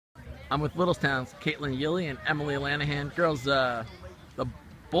I'm with Littlestown's Caitlin Yilly and Emily Lanahan. Girls, the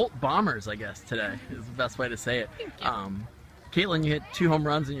Bolt Bombers, I guess, today is the best way to say it. Caitlin, you hit 2 home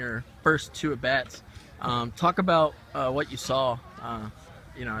runs in your first 2 at-bats. Talk about what you saw,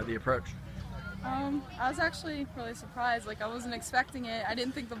 the approach. I was actually really surprised. I wasn't expecting it. I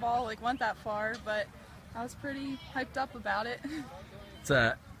didn't think the ball went that far, but I was pretty hyped up about it. It's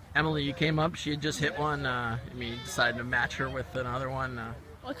Emily, you came up. She had just hit one. You decided to match her with another one.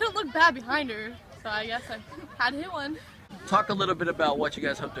 Well, it couldn't look bad behind her, so I guess I had to hit one. Talk a little bit about what you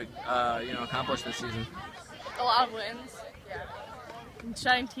guys hope to, accomplish this season. A lot of wins. Yeah. And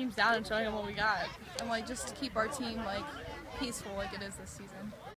shutting teams down and showing them what we got. And just to keep our team peaceful like it is this season.